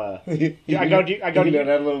section. I go, You I go, do you- know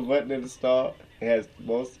that little button in the stall? It has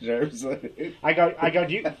most germs on it. I go,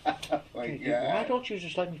 do you? Oh my Why God. don't you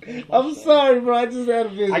just let me finish my I'm story? sorry, bro. I just had a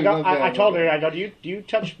vision. I told her, I go, do you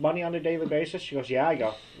touch money on a daily basis? She goes, yeah. I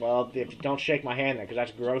go, well, if you don't shake my hand then, because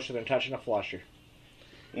that's grosser than touching a flusher.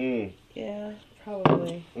 Yeah,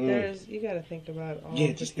 probably. Mm. You got to think about all. Yeah,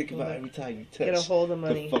 the just think people about that every time you get a touch hold of the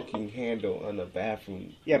money. fucking handle on the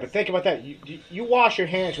bathroom. Yeah, but think about that. You wash your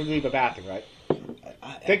hands when you leave a bathroom, right?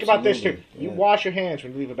 Think about this too. You wash your hands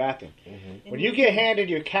when you leave a bathroom. When you get handed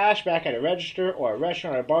your cash back at a register or a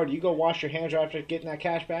restaurant or a bar, do you go wash your hands right after getting that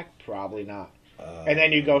cash back? Probably not. And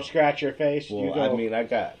then you go scratch your face. Well, you go, I mean, I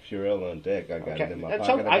got Purell on deck. I got it in my That's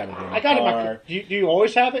pocket. I got it in my car. Do you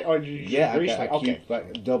always have it, or do you Yeah, recently? I keep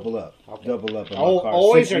like double up in my car.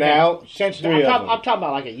 Always Since or now, since three I'm of talking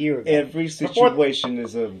about like a year ago. every situation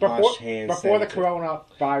is a wash hand before the sanitizer.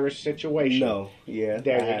 coronavirus situation. No, yeah,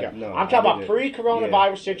 There you go. No, I'm talking about I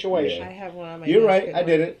pre-coronavirus situation. I have one on my You're desk right. at I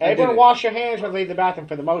did it. Everyone wash your hands when they leave the bathroom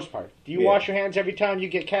for the most part. Do you Yeah. wash your hands every time you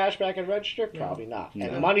get cash back at register? Probably not.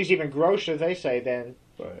 And No. money's even grosser, they say, than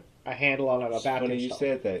Right. a handle on a It's bathroom funny you stall.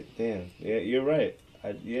 said that. Damn. Yeah, you're right.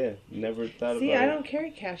 Never thought See, about I it. don't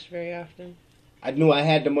carry cash very often. I knew I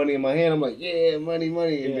had the money in my hand. I'm like, yeah, money.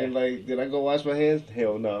 And Yeah. then, like, did I go wash my hands?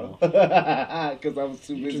 Hell no. Because I was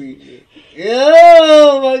too busy.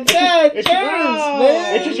 Oh, my God. It's,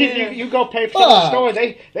 man. it's just you go pay for the store.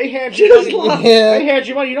 They hand you Just money. yeah. They hand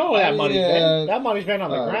you money. You know where that money's Yeah. been. That money's been on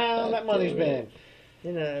the ground. That God money's damn it.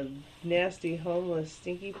 been In a nasty, homeless,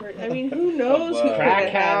 stinky person. I mean, who knows who crack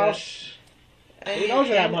could have house. it? Who knows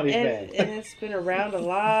where that money's and, been? And it's been around a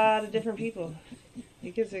lot of different people.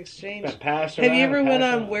 It gets exchanged. Been passed Have you around, ever went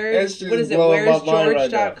passed on around. where's That's what just is it? blowing my mind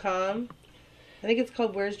right Where'sgeorge.com? I think it's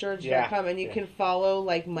called where'sgeorge.com, Yeah. and you can follow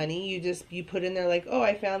like money. You put in there like, oh,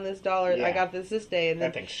 I found this dollar. Yeah. I got this day, and then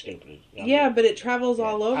That thing's stupid. yeah, but it travels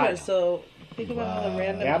all I know. over. So think about all the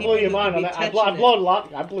random Yeah, I people blew your who mind could on be that. I touching blew a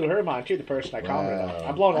lot. I blew her mind too. The person I commented on.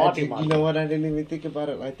 I blown a lot of You people's know what? I didn't even think about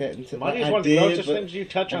it like that until Money is I one of the did, grossest but things you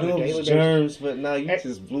touch I on knew a it daily was basis. germs, but now you And-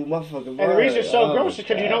 just blew my fucking mind. And the reason it's so gross is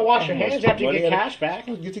because you don't wash your How much hands after you money get I- cash back.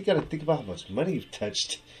 You think gotta think about how much money you've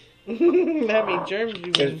touched. How many germs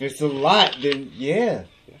you If would it's a lot, then yeah.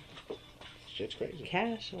 Shit's crazy.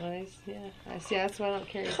 cash wise? Yeah, I see. That's why I don't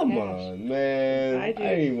carry Come cash. on, man. I I do.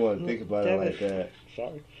 didn't even want to think about it like that.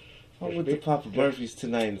 Sorry. I went to Papa Murphy's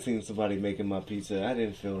tonight and seen somebody making my pizza. I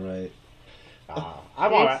didn't feel right.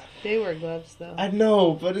 I'm alright. They wear gloves though. I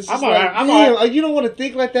know, but it's just I'm like, alright, I'm damn, alright. you don't want to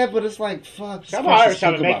think like that, but it's like, fuck. I'm alright with supposed to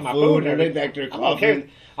something cook making my my food. and they back there I'm coughing. okay.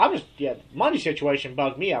 I'm just money situation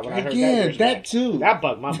bugged me out when I heard that. Yeah, years that back. too. That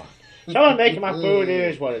bugged my mind. Someone making my food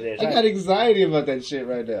is what it is. I got anxiety about that shit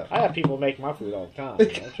right now. I have people make my food all the time. You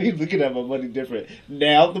know? You're looking at my money different.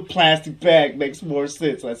 Now the plastic bag makes more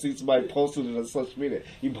sense. I see somebody posting it on social media.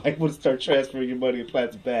 You might want to start transferring your money in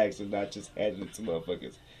plastic bags and not just handing it to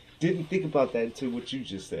motherfuckers. Didn't think about that until what you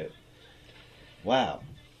just said. Wow.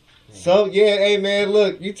 So yeah, hey man,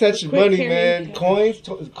 look, you touching Quit money, carrying man. cash.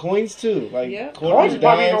 Coins too. Like Yeah. Coins are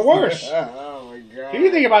probably even worse. Oh my god. What do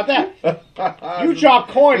you think about that? You drop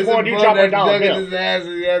coins more than you drop a dollar bill. His ass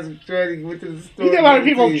and he has a truck, he went to the store. You think about it,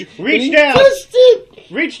 people and reach he down. touched it.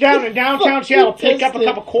 Reach down in downtown Fuck, Seattle, you pick up a touched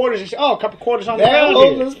couple quarters, and say, "Oh, a couple quarters on the That ground." here."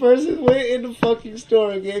 homeless person went in the fucking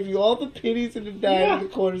store and gave you all the pennies and the dimes Yeah. and the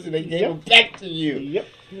quarters, and they gave Yep. them back to you. Yep.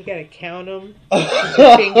 You gotta count them.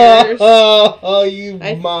 Fingers. Oh, you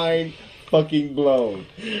I- mind fucking blown.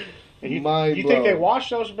 You Mind think blown. they wash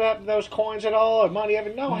those coins at all or money?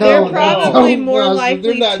 Ever? No. They're hell no. probably don't more wash them. likely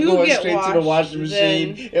They're not to going get straight to the washed washing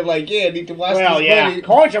machine than- and like, yeah, I need to wash Well, this yeah. money.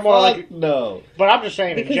 Coins are more Fuck like- no. But I'm just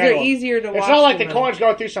saying Because in general. they're easier to wash. It's not like the than coins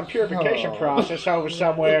go through some purification Oh. process over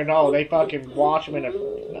somewhere and they fucking wash them in a.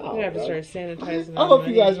 No. You have to bro. start sanitizing. I hope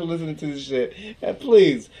you guys are listening to this shit. And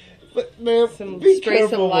please, but man, be Spray some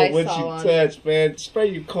careful with what Lysol you on touch, man. Spray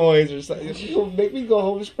your coins or something. You're gonna make me go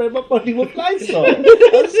home and spray my money with Lysol.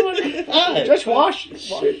 I swear to God. Just wash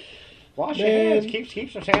Shit. your Man. hands.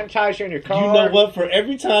 Keep some sanitizer in your car. You know what? For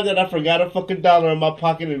every time that I forgot a fucking dollar in my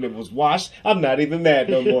pocket and it was washed, I'm not even mad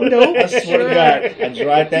no more. Nope. I swear to God, I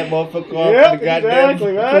dried that motherfucker off Yep, in the goddamn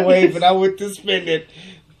exactly, man. wave and I went to spend it.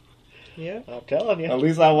 Yeah. I'm telling you. At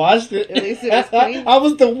least I washed it. At least it was clean. I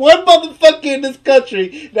was the one motherfucker in this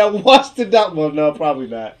country that washed it out. Well, no, probably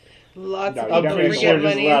not. Lots No, of you I'm people pretty definitely sure forget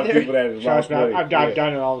there's a money lot in of people there. that have Trust lost me, money. I've Yeah.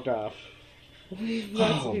 done it all the time.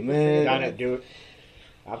 Lots Oh, of people man. Done it, do it.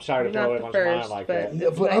 I'm sorry to Not blow the anyone's mind first, like but- that. Yeah,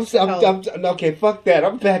 but It's nice to I'm okay. Fuck that.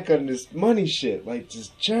 I'm back on this money shit. Like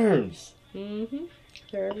just germs. Mm-hmm.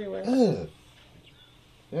 They're everywhere. Ugh.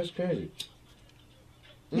 That's crazy.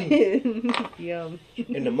 Yum.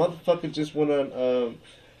 And the motherfucker just went on.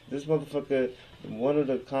 This motherfucker, one of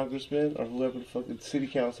the congressmen or whoever the fucking city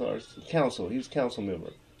council or council, he was council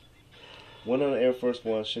member. Went on the Air Force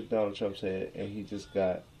One, shook Donald Trump's head, and he just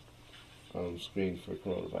got screened for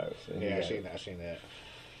coronavirus. And he Yeah, got I seen it. that. I seen that.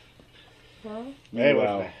 Well,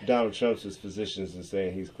 Meanwhile, Donald Trump's physicians is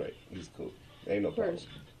saying he's great. He's cool. Ain't no problem.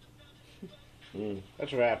 course.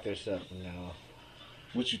 Let's wrap this up now.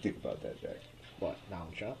 What you think about that, Jack? What?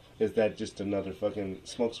 Donald Trump? Is that just another fucking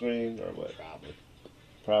smokescreen or what? Probably.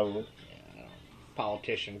 Probably. Yeah, I don't know.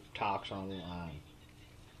 Politician talks online.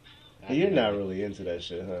 You're not really into that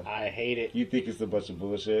shit, huh? I hate it. You think it's a bunch of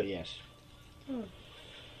bullshit? Yes.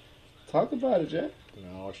 Talk about it, Jack.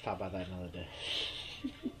 No, let's talk about that another day.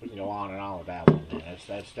 We can go on and on with that one. Man.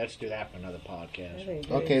 Let's do that for another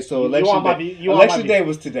podcast. Okay, so You election day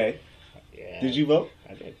was today. Yeah. Did you vote?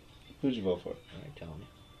 I did. Who'd you vote for? I ain't telling you.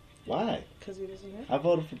 Why? Because he doesn't have. I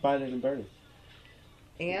voted for Biden and Bernie.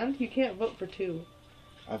 And you can't vote for two.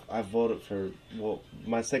 I voted for, well,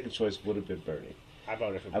 my second choice would have been Bernie. I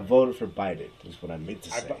voted for Bernie. I voted for Biden, is what I meant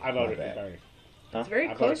to say. I voted for Bernie. Huh? It's very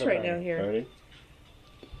I close voted for right now Bernie. here. Bernie?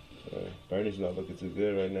 Bernie's not looking too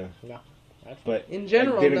good right now. No. But In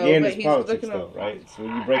general, then no, again, but it's he's politics, looking though, up. right? So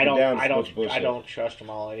when you break it down, it's a bunch of bullshit. I don't trust them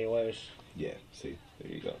all anyways. Yeah, see,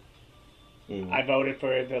 there you go. Mm-hmm. I voted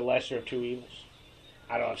for the lesser of two evils.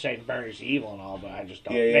 I don't say Bernie's evil and all, but I just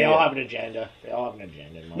don't. Yeah, They all have an agenda.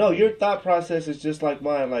 No, your thought process is just like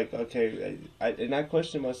mine. Like, okay, I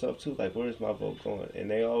question myself too. Like, where is my vote going? And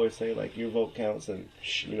they always say like your vote counts, and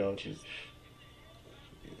you know, just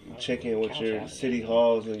check in with your city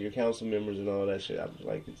halls and your council members and all that shit. I'm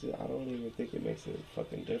like, I don't even think it makes a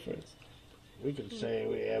fucking difference. We could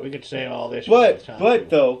say all this. But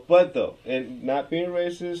though, and not being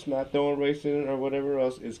racist, not throwing race in it or whatever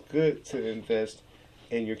else, it's good to invest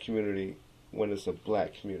in your community when it's a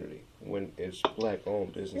black community, when it's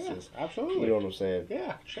black-owned businesses. Yeah, absolutely. You know what I'm saying?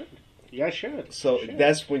 Yeah, sure. You guys should. So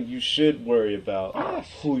that's when you should worry about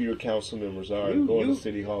Yes. who your council members are and going to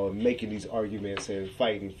City Hall and making these arguments and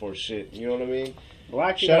fighting for shit. You know what I mean?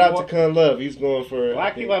 Black Shout out to Con Love. He's going for...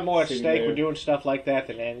 Black people have more at city stake mayor. with doing stuff like that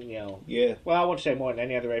than any, you know. Yeah. Well, I wouldn't say more than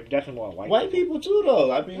any other race, but definitely more than White people too,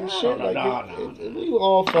 though. I mean, shit. We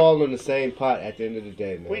all fall in the same pot at the end of the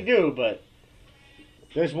day, man. We do, but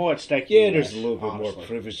there's more at stake. Yeah, there's a little bit more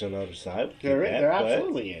privilege on the other side. There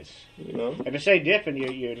absolutely is. You know, and to say different,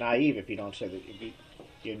 you're naive if you don't say that.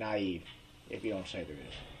 You're naive if you don't say there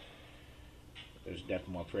is. There's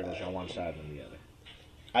definitely more privilege on one side than the other.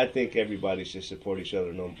 I think everybody should support each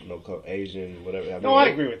other. No Asian, whatever. I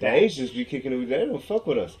agree with that. The Asians be kicking it. They don't fuck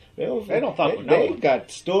with us. They don't fuck with no one. They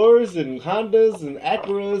got stores and Hondas and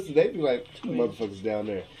Acuras. And they be like, motherfuckers down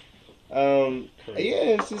there.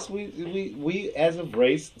 Yeah, it's just we as a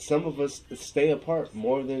race, some of us stay apart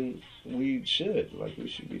more than we should. Like, we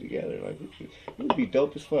should be together. Like, it would be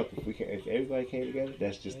dope as fuck if everybody came together.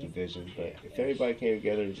 That's just division. But if everybody came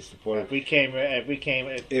together and just supported,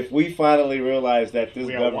 if we finally realized that this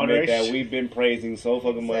government that we've been praising so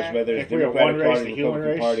fucking much, whether it's Democratic Party,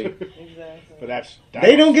 Republican Party, Exactly. But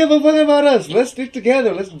they don't give a fuck about us. Let's stick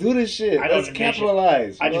together. Let's do this shit. Let's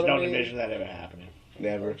capitalize. I just don't envision that ever happening.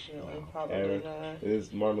 Never. Probably Ever. not.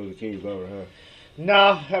 It's Martin Luther King's over, huh?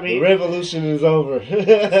 No, I mean... The revolution is over.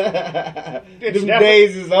 Them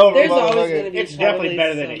days is over, There's always going to be It's definitely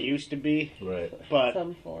better than it used to be. Right. But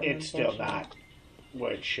it's still not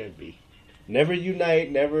where it should be. Never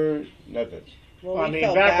unite, never nothing. Well, I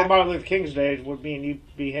mean, back when Martin Luther King's days, would me and you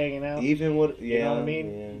be hanging out? Even what... Yeah. You know what I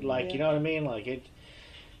mean? Yeah. Like, you know what I mean? Like,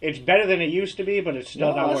 it's better than it used to be, but it's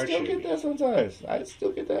still not where it should be. I still get that sometimes. I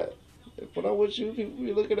still get that. When I'm with you, people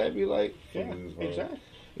be looking at me like, yeah, exactly.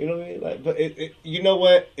 You know what I mean? Like, but you know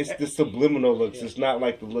what? It's the subliminal looks. Yeah. It's not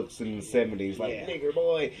like the looks in the 70s, like, nigger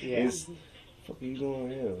boy. Yeah. It's, what are you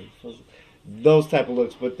doing here? Those type of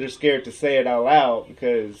looks, but they're scared to say it out loud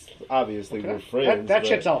because obviously we're friends. That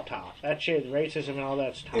shit's all top. That shit, racism and all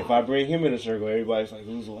that's top. If I bring him in a circle, everybody's like,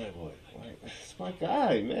 who's the white boy? Like, it's my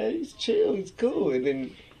guy, man. He's chill. He's cool. And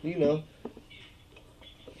then, you know,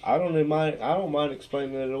 I don't mind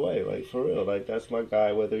explaining it away, like, for real. Like, that's my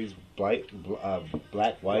guy, whether he's black,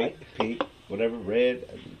 white, pink, whatever, red.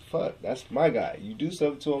 Fuck, that's my guy. You do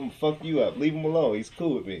something to him, fuck you up. Leave him alone. He's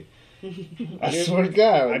cool with me. I swear to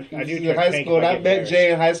God. Like, I do in high school, and I met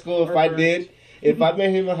Jay in high school. If I met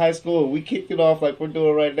him in high school, and we kicked it off like we're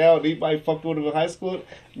doing right now, and anybody fucked with him in high school,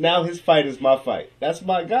 now his fight is my fight. That's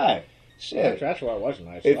my guy. Shit. That's why I wasn't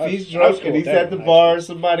high school. If he's drunk and he's at the bar,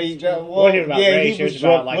 somebody, he was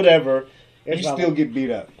drunk, whatever, you still get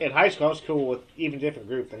beat up. In high school, I was cool with even different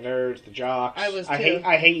groups. The nerds, the jocks. I was too.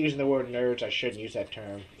 I hate using the word nerds. I shouldn't use that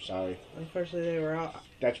term. Sorry. Unfortunately, they were all...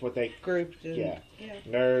 That's what they... Grouped. Yeah.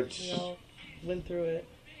 Nerds. We all went through it.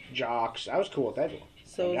 Jocks. I was cool with everyone.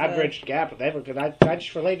 So I bridged the gap with everyone because I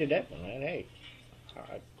just related to everyone. Man, hey,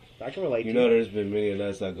 I can relate to you. You know, there's been many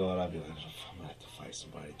nights I go out, I'll be like, I'm going to have to fight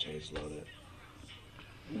somebody, change loaded.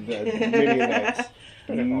 Many nights.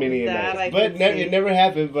 Many nights. But it never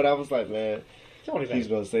happened, but I was like, man, he's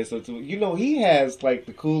going to say so too. You know, he has, like,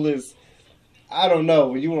 the coolest... I don't know.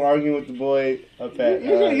 When you were arguing with the boy up at...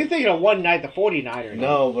 You're thinking of one night, the 49er.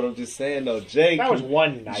 No, but I'm just saying, though. Jake... That was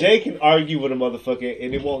one night. Jake can argue with a motherfucker,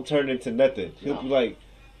 and it won't turn into nothing. He'll be like,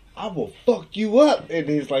 I will fuck you up. And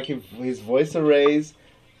he's like, his voice will raise,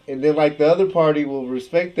 And then, like, the other party will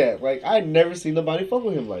respect that. Like, I'd never seen nobody fuck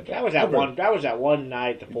with him like that. That was that one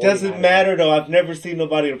night. The Doesn't matter, though. I've never seen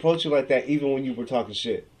nobody approach you like that, even when you were talking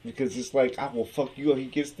shit. Because it's like, I will fuck you up. He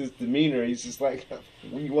gets this demeanor. He's just like,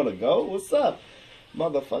 you want to go? What's up?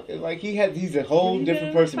 Motherfucker. Like, he's a whole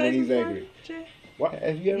different person when he's angry. Jay? What?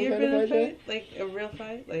 Have you ever been in a fight? Like, a real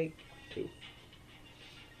fight? Like, two.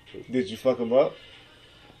 Did you fuck him up?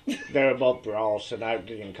 They were both brawls, and I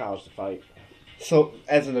didn't cause the fight. So,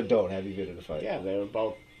 as an adult, have you been in a fight? Yeah, they were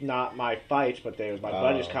both not my fights, but they were my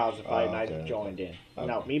buddies caused the fight, and I joined in. Okay.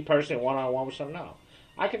 No, me personally, one-on-one with someone, no.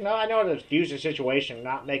 I know to diffuse the situation,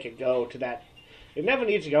 not make it go to that. It never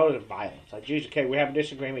needs to go to violence. Like, geez, okay, we have a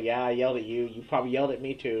disagreement. Yeah, I yelled at you. You probably yelled at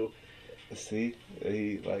me too. See,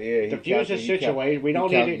 diffuse the situation. We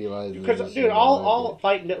don't need to, because dude, all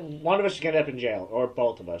fighting. One of us is gonna end up in jail, or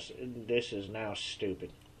both of us. This is now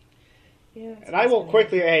stupid. Yeah, and I will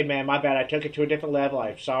quickly, hey man, my bad. I took it to a different level.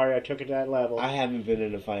 I'm sorry, I took it to that level. I haven't been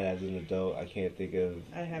in a fight as an adult. I can't think of.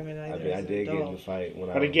 I haven't either. I mean, I did get in a fight when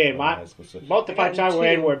I was. But again, in high school. So both the fights I were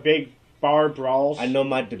in were big bar brawls. I know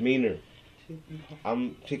my demeanor.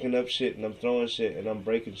 I'm picking up shit and I'm throwing shit and I'm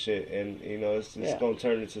breaking shit and you know it's gonna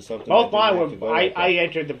turn into something. Both mine were. I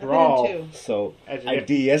entered the brawl, so I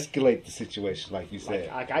de-escalate the situation, like you said.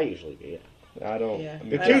 Like I usually do. I don't. Yeah. I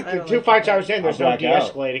mean, the two fights I was in, there's no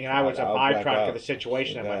de-escalating, and I was a byproduct of the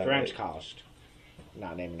situation that my friends caused.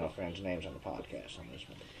 Not naming no friends' names on the podcast on this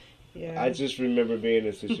one. Yeah. I just remember being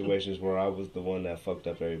in situations where I was the one that fucked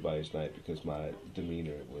up everybody's night because my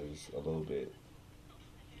demeanor was a little bit,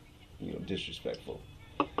 disrespectful.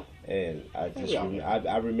 And I just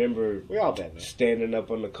I remember we all been there. Standing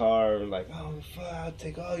up on the car and like, oh fuck, I'll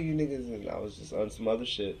take all you niggas, and I was just on some other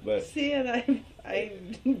shit. But see, and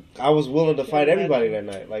I was willing to fight everybody that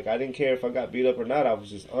night. Like I didn't care if I got beat up or not. I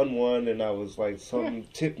was just unwon, and I was like something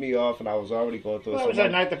tipped me off, and I was already going through. Well, it was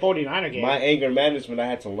that night the 49er game. My anger management, I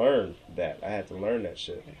had to learn that. I had to learn that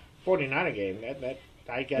shit. 49er game. That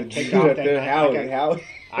I got kicked off that night.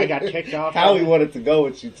 I got kicked off. Howie wanted to go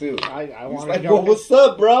with you too. I wanted like, to go. Well, what's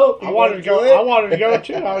up, bro? I wanted to go. I wanted to go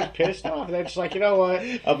too. I was pissed off. They're just like, you know what?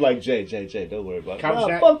 I'm like, Jay, don't worry about it.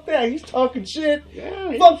 Nah, fuck that. He's talking shit.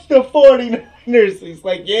 Yeah. Fuck the 49ers. He's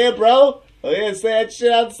like, yeah, bro. Oh yeah, say that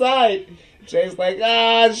shit outside. Jay's like,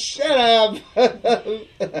 shut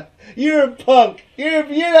up. You're a punk. You're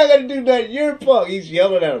not gonna do that. You're a punk. He's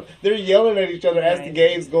yelling at him. They're yelling at each other as the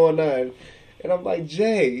game's going on. And I'm like,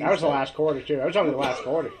 Jay. That was the last quarter, too. That was only the last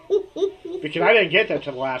quarter. Because I didn't get that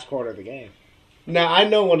till the last quarter of the game. Now, I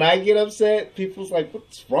know when I get upset, people's like,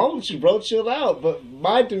 what's wrong with you, bro? Chill out. But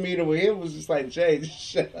my demeanor with him was just like, Jay, just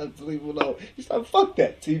shut up, leave him alone. He's like, fuck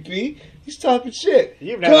that, TP. He's talking shit.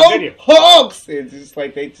 You even have a video. Hawks! And just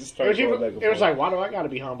like, they just started going back and forth. It was like, why do I got to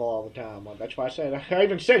be humble all the time? Well, that's why I said, I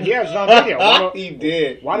even said, yeah, it's on video. He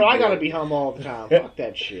did. Why do I got to be humble all the time? Fuck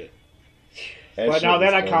that shit. But no,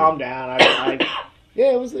 then I calmed down.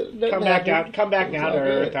 Yeah, it was come back down to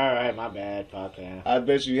earth. All right, my bad. Fuck that. I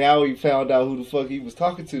bet you Howie found out who the fuck he was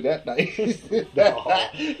talking to that night.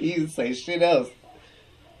 He didn't say shit else.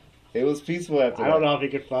 It was peaceful after that. I don't know if he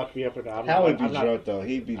could fuck me up or not. Howie would be drunk though.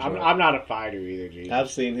 He'd be drunk. I'm not a fighter either, Jesus. I've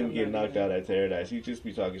seen him get knocked out at Paradise. He'd just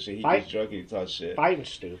be talking shit. He gets drunk and he talks shit. Fighting's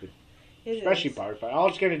stupid. Especially bar fight. All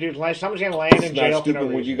it's going to do is someone's going to land in jail. It's not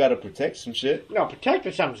stupid when you got to protect some shit. No,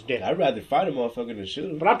 protecting something's different. I'd rather fight a motherfucker than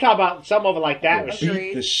shoot him. But I'm talking about some of it like that. I'll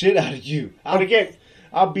beat the shit out of you. But again,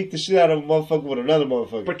 I'll beat the shit out of a motherfucker with another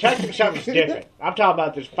motherfucker. Protecting something's different. I'm talking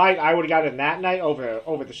about this fight I would have got in that night over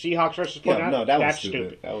the Seahawks versus 49ers. No, that's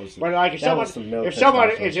stupid. That was but like if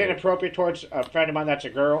someone is inappropriate towards a friend of mine that's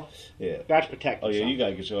a girl, that's protecting. Oh yeah, something. you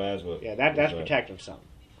gotta get your ass whipped. Yeah, that's protecting something.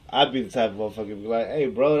 I'd be the type of motherfucker to be like, hey,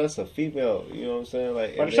 bro, that's a female. You know what I'm saying?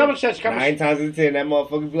 Like, but if someone says 9 times out of 10, that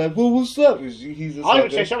motherfucker be like, well, what's up? He's I'll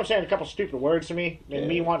even say someone saying a couple stupid words to me and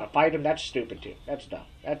me wanting to fight him, that's stupid too. That's dumb.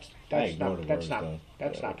 That's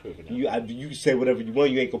not proven. You can say whatever you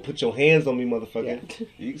want. You ain't gonna put your hands on me, motherfucker. Yeah.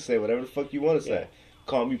 You can say whatever the fuck you want to say. Yeah.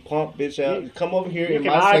 Call me pump, bitch out. Come over here in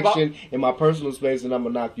my section, in my personal space, and I'm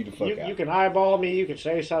gonna knock you the fuck out. You can eyeball me. You can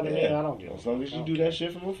say something to me. I don't give a fuck. As long as you do that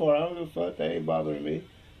shit from afar, I don't give a fuck. That ain't bothering me.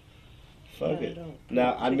 Fuck it.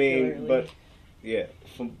 Now, I mean, but yeah,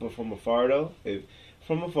 from afar though,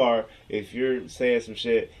 if you're saying some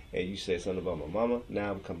shit and you say something about my mama, now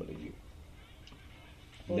I'm coming to you.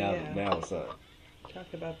 Well, now it's on.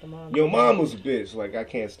 Talk about the mom. Your mom was a bitch. Like, I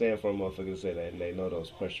can't stand for a motherfucker to say that, and they know those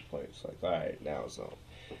pressure points. Like, all right, now it's on.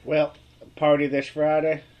 Well, party this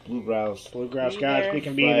Friday. Bluegrouse guys, we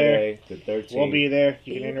can be Friday, there. The 13th. We'll be there.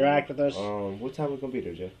 You can interact with us. What time we gonna be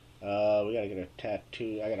there, Jeff? We gotta get a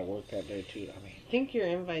tattoo. I gotta work that day too. I think your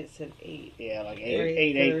invite said 8. Yeah, like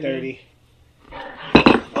 8:30.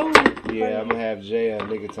 Oh, Yeah, I'm gonna have Jay on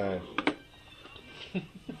nigga time.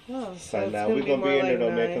 Oh, So it's now gonna we're gonna more be in there like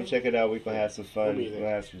though, man. 9. Come check it out. We're gonna have some fun. We'll be We're there.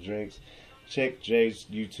 gonna have some drinks. Check Jay's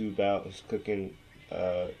YouTube out. His cooking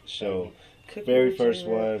show. Cooking Very with first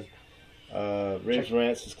JRibbz. one. Ribbz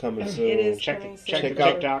Rants is coming soon. It is Check coming check the soon.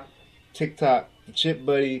 out- TikTok. TikTok, the Chip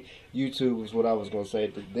Buddy YouTube is what I was gonna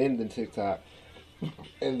say. Then the TikTok,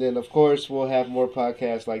 and then of course we'll have more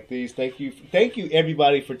podcasts like these. Thank you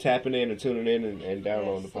everybody for tapping in and tuning in and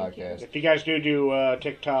downloading Yes, the thank you. podcast. If you guys do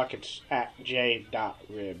TikTok, it's at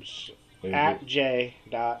j.ribbz. At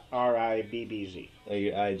j.ribbz. And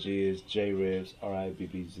your IG is JRibbz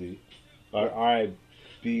RIBBZ or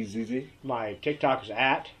RIBZZ. My TikTok is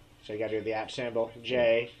at, so you gotta do the at symbol,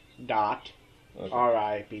 j.ribbz.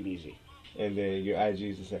 And then your IG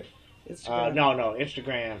is the same. Instagram. No,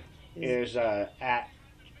 Instagram is at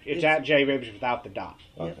JRibbz without the dot.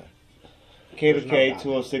 Okay. K to There's no K dot.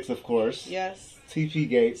 206 of course. Yes. TP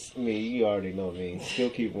Gates, me, you already know me. Still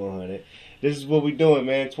keep 100. This is what we doing,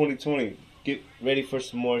 man. 2020. Get ready for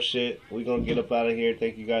some more shit. We're gonna get up out of here.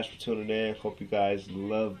 Thank you guys for tuning in. Hope you guys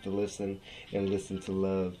love to listen and listen to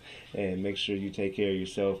love. And make sure you take care of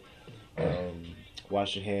yourself.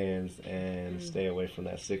 Wash your hands and stay away from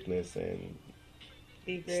that sickness and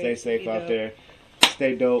Be great. stay safe Be out dope. there.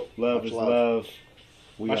 Stay dope. Love Much is love. love.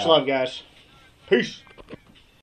 We Much out. love, guys. Peace.